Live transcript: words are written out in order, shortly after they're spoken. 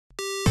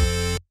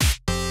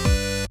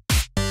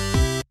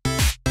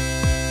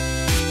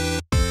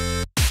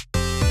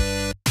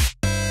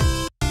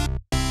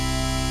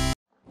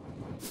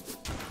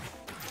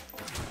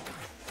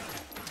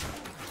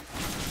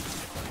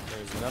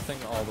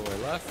nothing all the way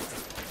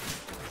left.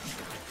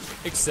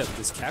 Except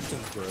this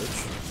captain's brooch.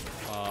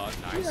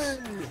 Nice. Yay.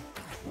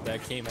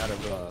 That came out of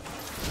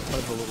one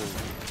of the little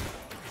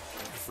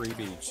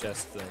freebie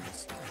chest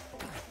things.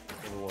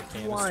 The little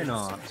canisters. Why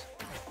not?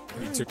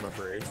 You took my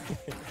braid.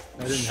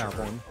 I didn't have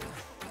one.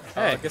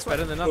 Hey, guess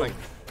better than nothing.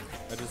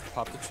 I just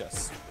popped the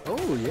chest.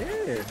 Oh,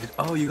 yeah.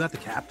 Oh, you got the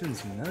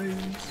captain's.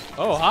 Nice.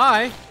 Oh,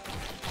 hi.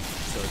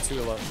 So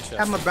 211 chest.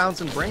 Have my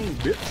bouncing brain,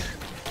 bitch.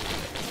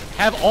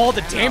 Have all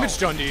the damage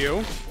done to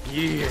you.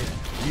 Yeah.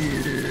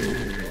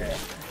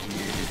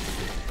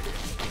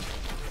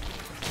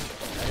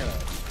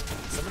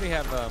 Somebody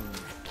have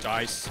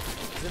dice.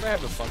 Does anybody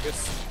have a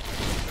fungus?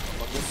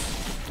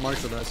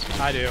 Marshall does.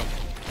 I do.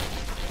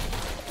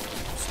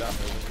 Stop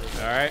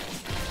moving. All right.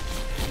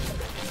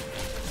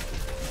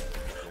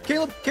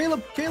 Caleb.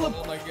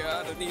 Oh my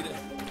god, I need it.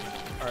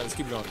 All right, let's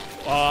keep going.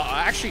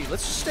 Actually,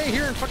 let's just stay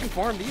here and fucking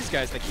farm these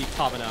guys that keep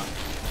popping up.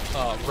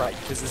 Right,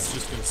 because it's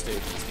just gonna stay.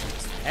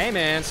 Hey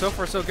man, so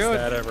far so good. If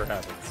that ever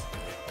happens.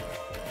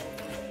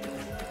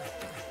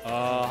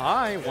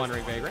 Hi,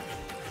 wandering vagrant.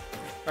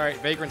 All right,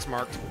 vagrant's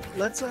marked.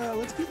 Let's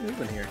keep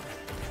moving here.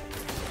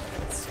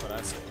 That's what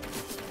I said.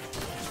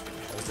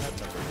 What was that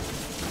number?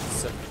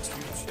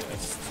 72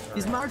 chest.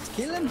 He's marked.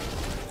 Kill him.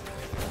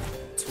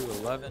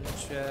 211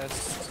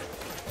 chest.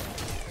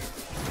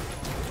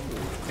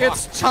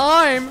 It's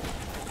time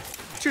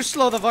to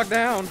slow the fuck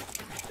down.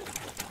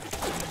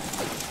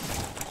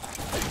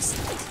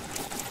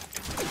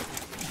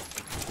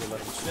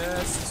 211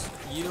 chest.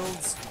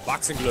 Yields.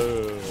 Boxing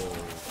glove.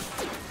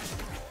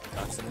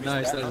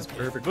 Nice, that is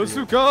perfect.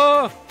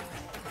 Bazooka!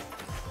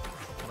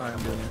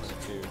 I'm doing it.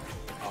 Too.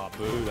 Aw,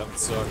 boo, that one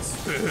sucks.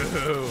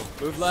 Boo.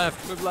 Move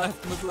left, move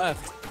left, move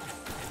left.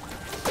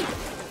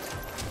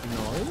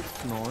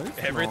 Nice.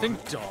 Everything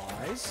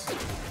dies.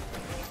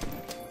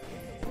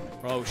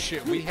 Oh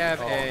shit, we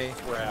have a...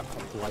 crap,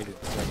 a blighted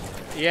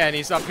thing. Yeah, and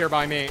he's up here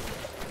by me.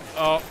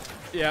 Oh,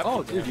 yeah.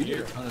 Oh, dude, you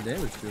did a ton of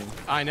damage to him.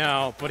 I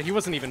know, but he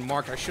wasn't even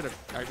marked. I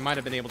might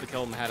have been able to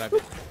kill him had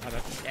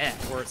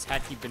worse,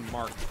 had he been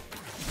marked.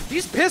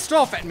 He's pissed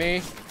off at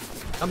me.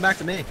 Come back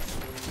to me.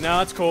 No,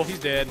 that's cool. He's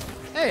dead.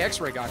 Hey,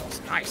 X-ray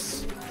goggles.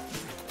 Nice.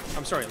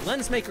 I'm sorry,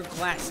 lens maker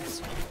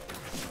glasses.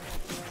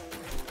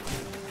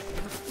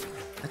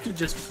 That dude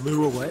just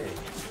flew away.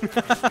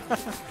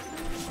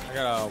 I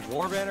got a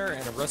war banner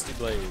and a rusty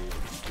blade.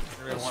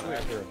 You're gonna want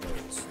either of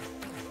those.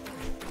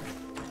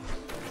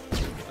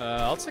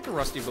 I'll take a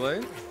rusty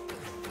blade.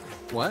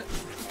 What?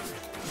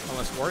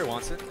 Unless Worry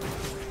wants it.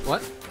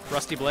 What?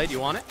 Rusty blade, you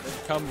want it?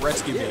 Come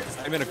rescue me.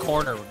 I'm in a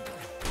corner.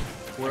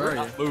 Where are you?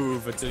 Not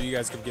move until you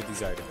guys can get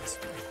these items.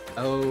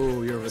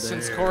 Oh, you're over there.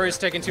 Since Corey's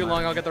taking too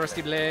long, I'll get the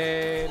rusty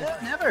blade.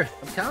 Never.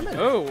 I'm coming.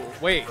 Oh,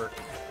 wait.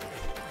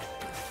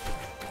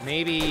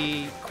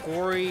 Maybe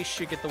Corey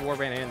should get the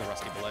warband and the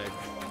rusty blade.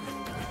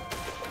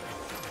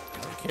 I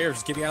don't care.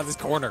 Just get me out of this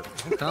corner.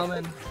 I'm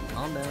coming.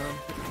 Calm down.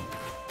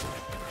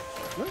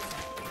 What?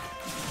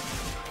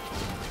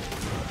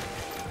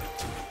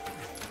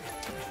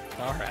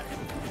 All right.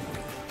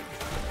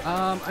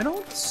 I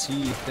don't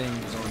see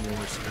things on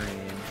your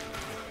screen.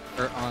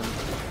 Or on...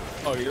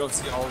 Oh, you don't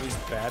see all these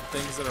bad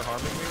things that are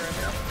harming me right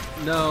now?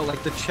 No,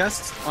 like the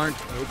chests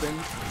aren't open.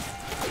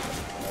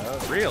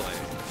 Really?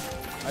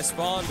 I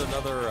spawned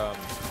another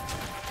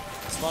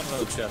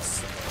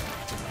chest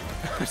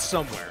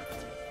Somewhere.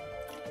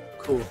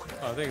 Cool.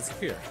 Oh, I think it's up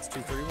here. It's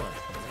 231.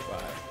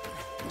 Bye.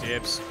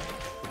 Dibs.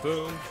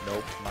 Boom.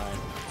 Nope. Mine.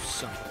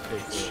 Son of a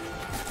bitch.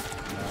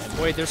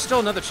 Wait, there's still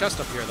another chest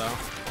up here, though.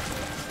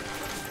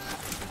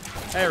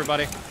 Hey,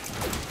 everybody.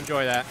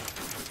 Enjoy that. I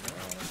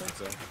think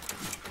so.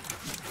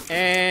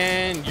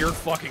 And you're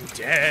fucking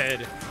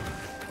dead.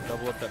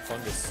 Double up that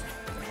fungus.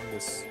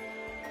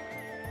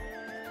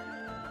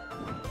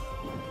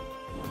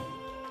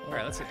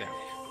 Alright, let's get down.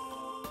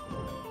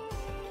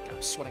 God,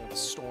 I'm sweating up a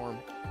storm.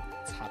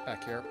 It's hot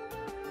back here.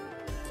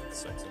 It's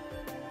sexy.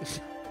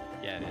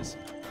 Yeah, it is.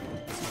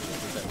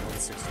 That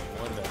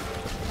 161 back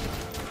there.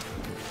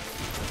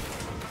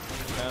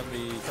 Found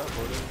the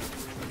teleporter.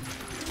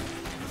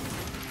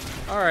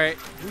 Alright,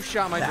 who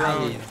shot my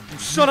drone? You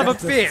son of a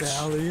bitch!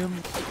 Thallium.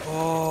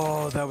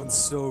 Oh, that one's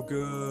so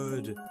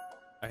good.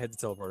 I had the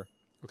teleporter.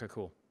 Okay,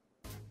 cool.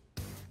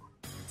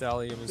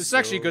 Thallium is This is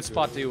actually a good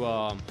spot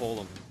to pull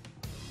them.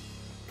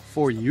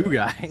 For you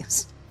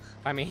guys.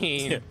 I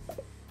mean... Yeah.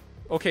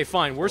 Okay,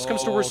 fine. Worst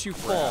comes to worst, you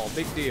fall.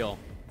 Big deal.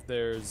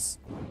 There's...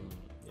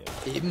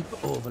 Yeah.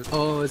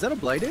 Oh, is that a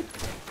blighted?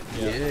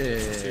 Yeah.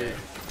 It's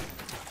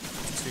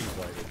two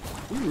blighted.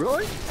 Ooh,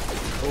 really?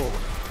 Oh,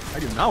 I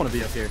do not want to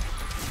be up here.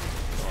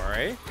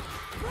 Alright.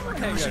 Oh my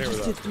gosh, I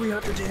just did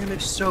 300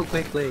 damage so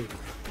quickly.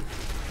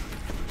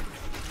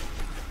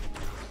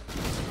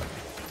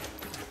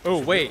 Oh,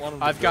 wait.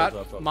 I've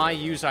got my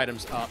use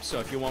items up, so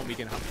if you want, we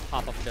can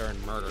hop up there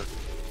and murder.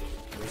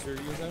 Where's your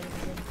use item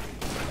again?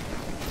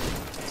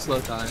 Slow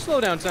time. Slow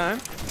down time.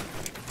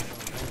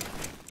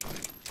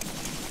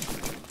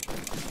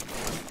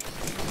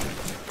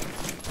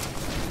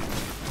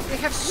 They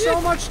have so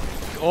much...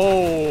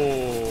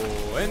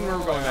 Oh, and we're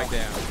going back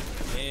down.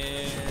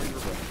 And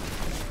we're back.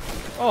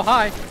 Oh,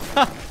 hi.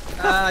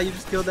 Ah, you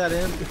just killed that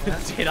imp. Yeah.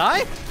 Did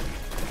I?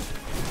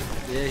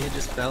 Yeah, he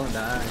just fell and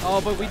died.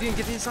 Oh, but we didn't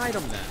get this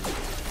item then.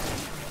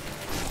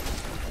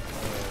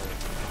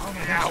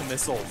 Ow,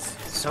 missiles.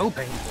 So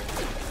painful.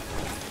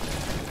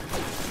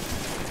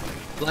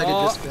 Blighted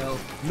just fell.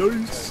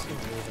 Nice.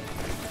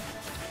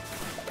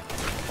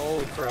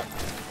 Holy crap.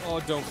 Oh,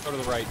 don't go to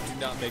the right. Do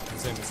not make the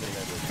same mistake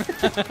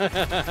I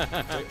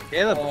did.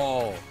 Caleb.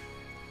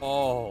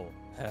 All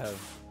have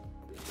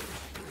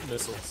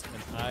missiles,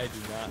 and I do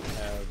not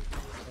have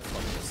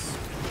focus.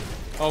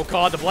 Oh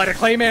god, the Blighted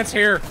Clayman's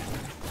here!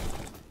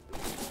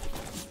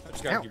 I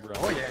just gotta keep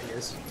running. Oh yeah, he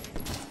is.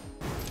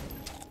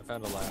 I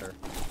found a ladder.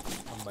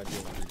 I might be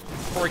able to do it.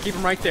 Corey, keep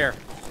him right there.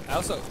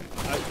 I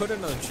put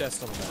another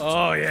chest on the map.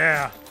 Oh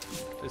yeah.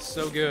 It's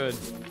so good.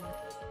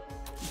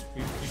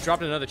 You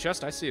dropped another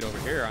chest? I see it over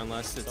here,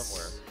 unless it's...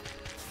 Somewhere.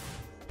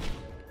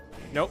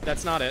 Nope,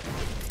 that's not it.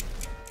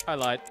 I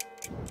lied.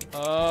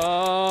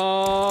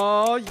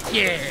 Oh,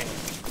 yeah!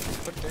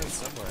 Put it down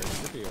somewhere. It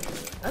should be over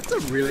there. That's a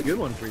really good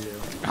one for you.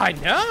 I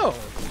know!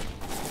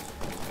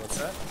 What's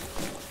that?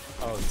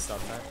 Oh, the stop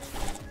time?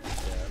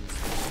 Yeah.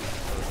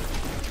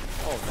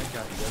 Oh, thank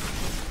God you did.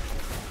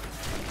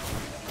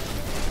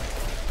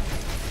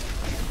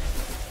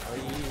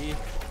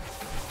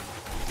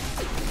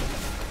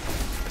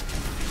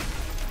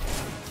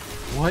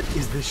 What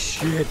is the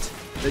shit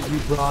that you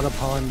brought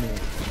upon me?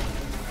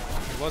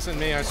 It wasn't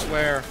me, I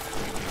swear.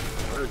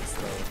 Birds,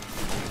 though.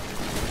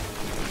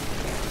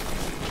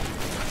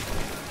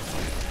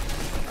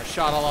 I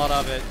shot a lot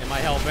of it. Am I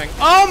helping?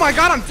 Oh my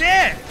god, I'm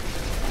dead!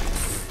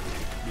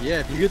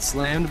 Yeah, if you get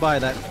slammed by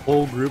that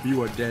whole group,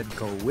 you are dead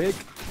quick.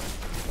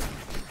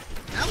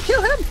 I'll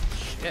kill him!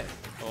 Shit.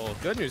 Well,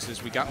 good news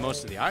is we got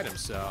most of the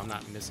items, so I'm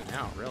not missing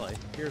out, really.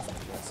 Here's my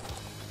chest.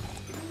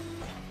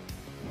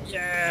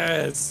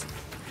 Yes!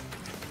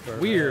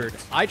 Perfect. Weird.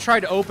 I tried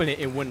to open it,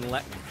 it wouldn't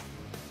let me.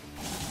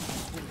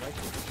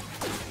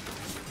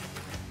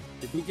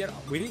 Did we get?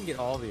 We didn't get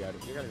all the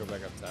items. We gotta go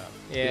back up top.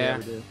 Yeah.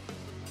 we did.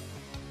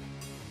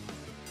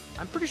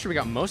 I'm pretty sure we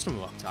got most of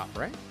them up top,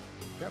 right?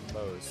 We got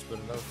most, but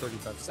another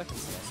 35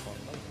 seconds and I'll spawn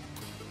another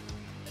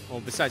one. Well,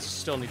 besides, you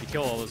still need to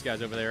kill all those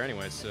guys over there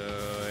anyway, so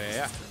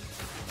yeah.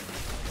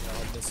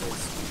 All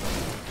missiles.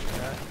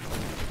 Yeah.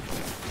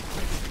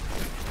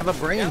 Have a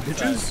brain,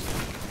 bitches.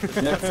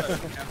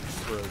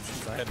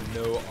 I had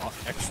no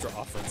extra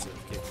offensive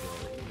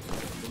capability.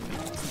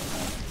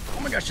 Oh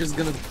my gosh, this is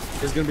gonna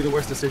be the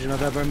worst decision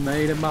I've ever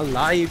made in my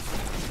life.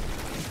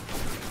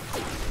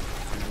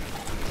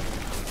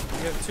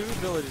 You have 2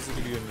 abilities that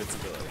give you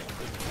invincibility.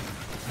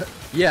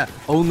 Yeah,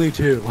 only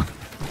 2.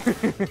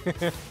 That's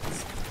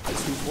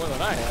 2 more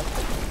than I have.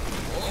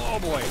 Oh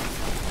boy.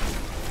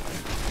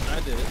 I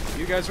did it.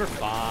 You guys are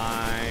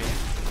fine.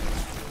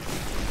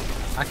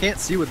 I can't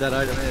see what that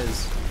item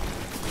is.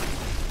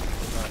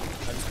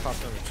 I just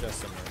popped on the chest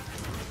somewhere.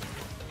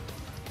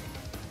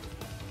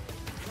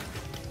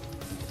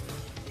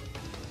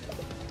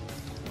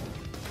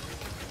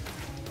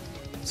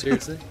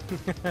 Seriously?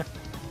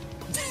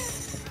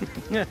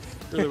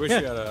 Really wish you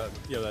had a.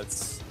 Yeah,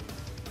 that's.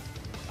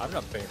 I'm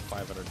not paying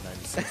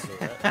 596 for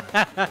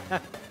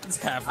that. It's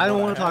half. I don't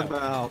want want to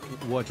talk about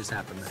what just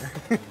happened there.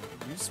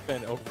 You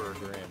spent over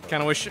 $1,000.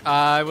 Kind of wish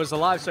I was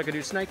alive so I could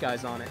do Snake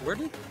Eyes on it. Where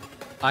did?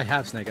 I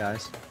have snake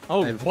eyes.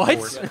 Oh, I have what?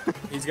 4.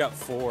 He's got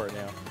 4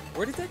 now.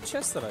 Where did that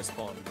chest that I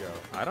spawned go?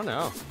 I don't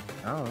know.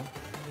 Oh.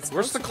 It's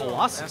Where's the supposed to go on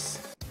Colossus?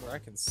 that where I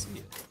can see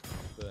it,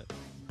 but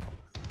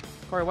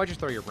Corey, why'd you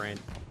throw your brain?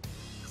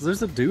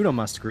 There's a dude on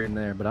my screen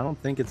there, but I don't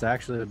think it's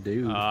actually a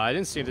dude. I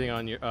didn't see anything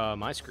on your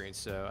my screen,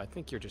 so I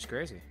think you're just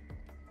crazy.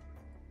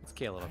 What's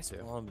Caleb I up to?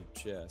 spawned a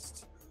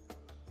chest.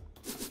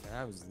 And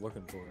I was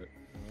looking for it.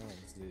 I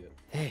don't see it.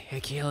 Hey,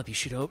 Caleb, you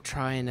should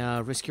try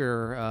and risk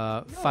your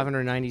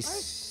 $596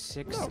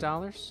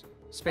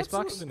 space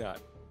bucks. Absolutely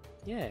not.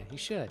 Yeah, you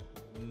should.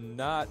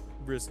 Not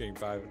risking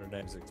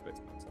 596 space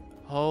bucks on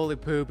that. Holy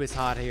poop, it's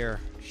hot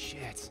here.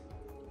 Shit.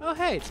 Oh,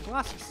 hey, it's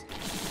Colossus.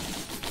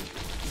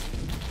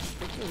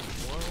 I think there's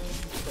one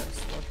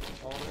chest left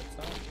all that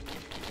time.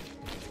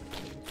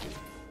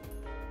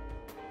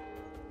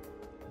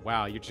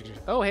 Wow, you're just.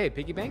 Oh, hey,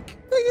 piggy bank.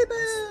 Piggy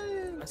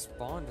bank! I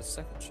spawned a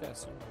second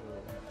chest.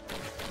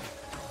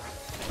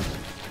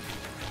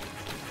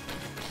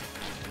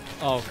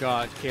 Oh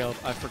god, Caleb,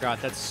 I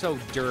forgot. That's so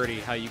dirty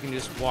how you can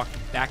just walk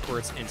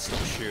backwards and still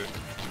shoot.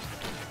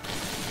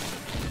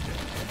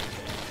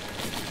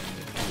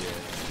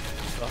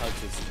 Yeah. I'll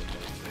just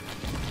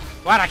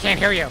What? I can't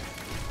hear you.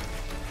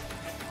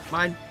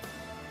 Mine.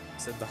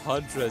 said the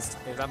Huntress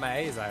is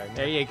amazing.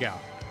 There you go.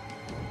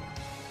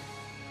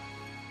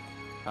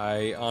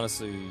 I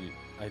honestly,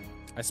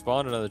 I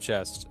spawned another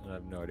chest and I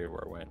have no idea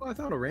where it went. Oh, I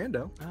found a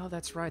rando. Oh,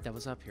 that's right. That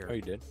was up here. Oh,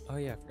 you did? Oh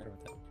yeah, I forgot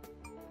about that.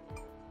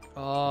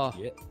 Oh.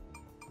 Yeah.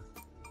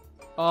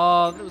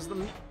 Oh, that was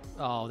the.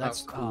 Oh,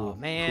 that's. cool. Oh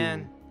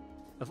man.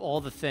 Of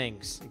all the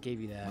things, it gave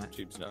you that.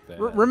 YouTube's not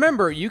bad.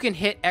 Remember, you can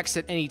hit X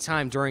at any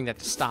time during that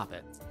to stop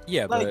it.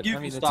 Yeah, Like, but you I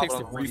can mean, it stop takes it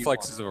the on where you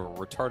reflexes of a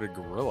retarded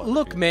gorilla.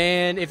 Look, dude.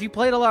 man, if you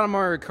played a lot of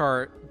Mario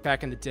Kart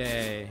back in the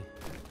day,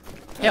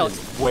 Hell,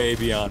 It's way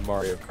beyond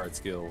Mario Kart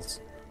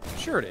skills.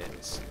 sure it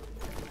is.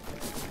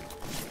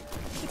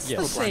 It's Yes,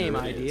 the same it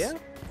is. idea.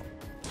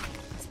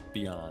 It's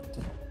beyond.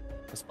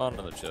 I spawned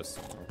another chest.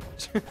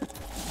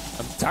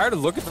 I'm tired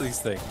of looking for these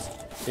things.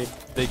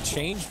 They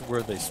changed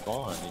where they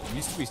spawn. It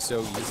used to be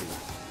so easy.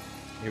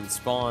 It would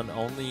spawn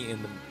only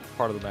in the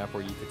part of the map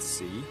where you could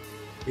see.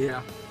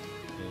 Yeah.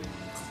 And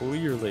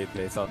clearly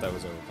they thought that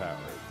was overpowered,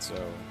 so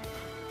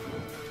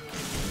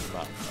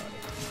not fun.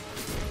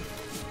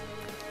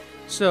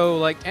 So,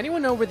 like,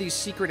 anyone know where these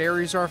secret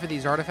areas are for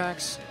these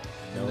artifacts?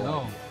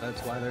 No,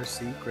 that's why they're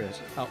secret.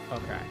 Oh,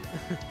 okay.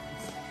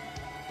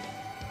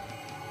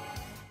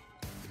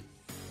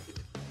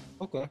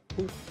 Okay,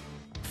 cool.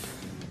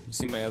 You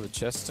see my other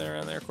chests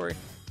around there, Corey?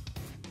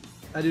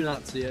 I do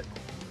not see it.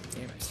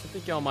 Damn it. I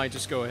think y'all might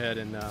just go ahead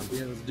and Yeah,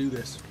 let's do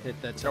this. hit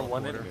that Got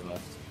one teleporter. enemy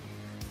left.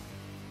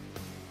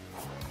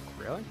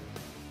 Really?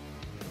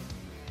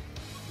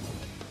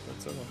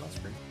 That's on my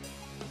screen.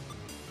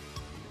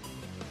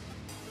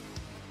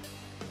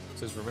 It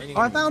says remaining.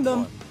 Oh, I found him.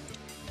 one.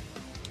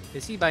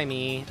 Is he by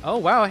me? Oh,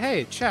 wow.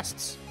 Hey,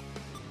 chests.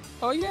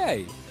 Oh,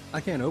 yay! I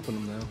can't open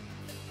them though.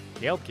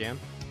 Caleb can.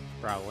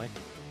 Probably.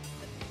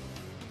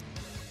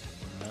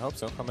 I hope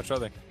so. How much are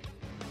they?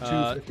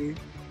 250. I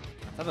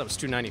thought that was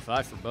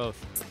 $2.95 for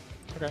both.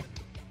 Okay.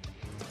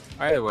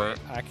 Either way,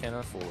 I can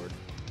afford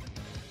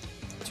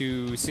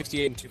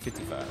 268 and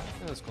 255.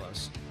 That was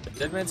close. A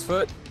dead man's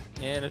foot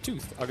and a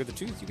tooth. I'll get the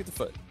tooth. You get the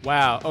foot.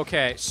 Wow.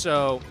 Okay,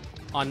 so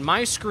on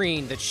my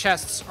screen, the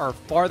chests are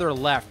farther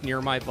left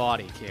near my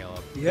body,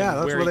 Caleb. Yeah,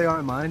 that's Where where they are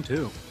in mine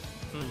too.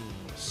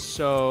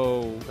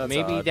 So That's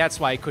maybe odd. that's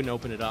why I couldn't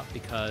open it up,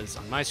 because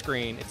on my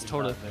screen it's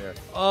totally. Not there.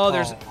 Oh,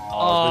 there's.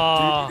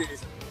 Oh, the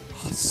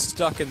dude is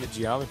stuck in the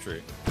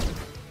geometry.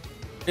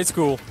 It's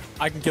cool.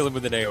 I can kill him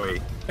with an AoE.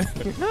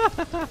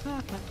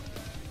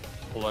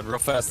 Hold on, real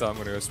fast though. I'm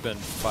gonna go spend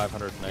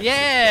 596.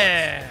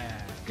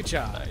 Yeah. Good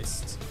job.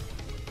 Nice.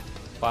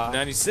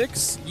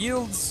 596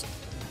 yields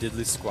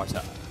diddly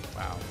squatter.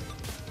 Wow.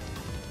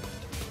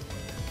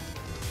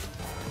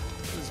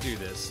 Let's do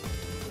this.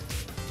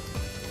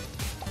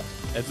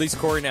 At least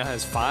Corey now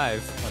has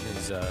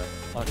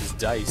 5 on his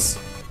dice.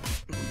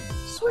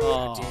 Sweet.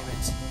 Damn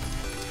it.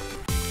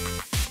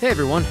 Hey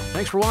everyone,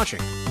 thanks for watching.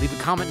 Leave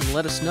a comment and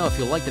let us know if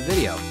you like the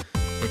video.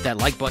 Hit that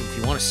like button if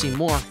you want to see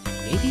more.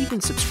 Maybe even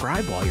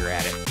subscribe while you're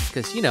at it,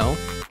 because, you know,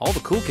 all the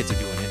cool kids are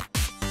doing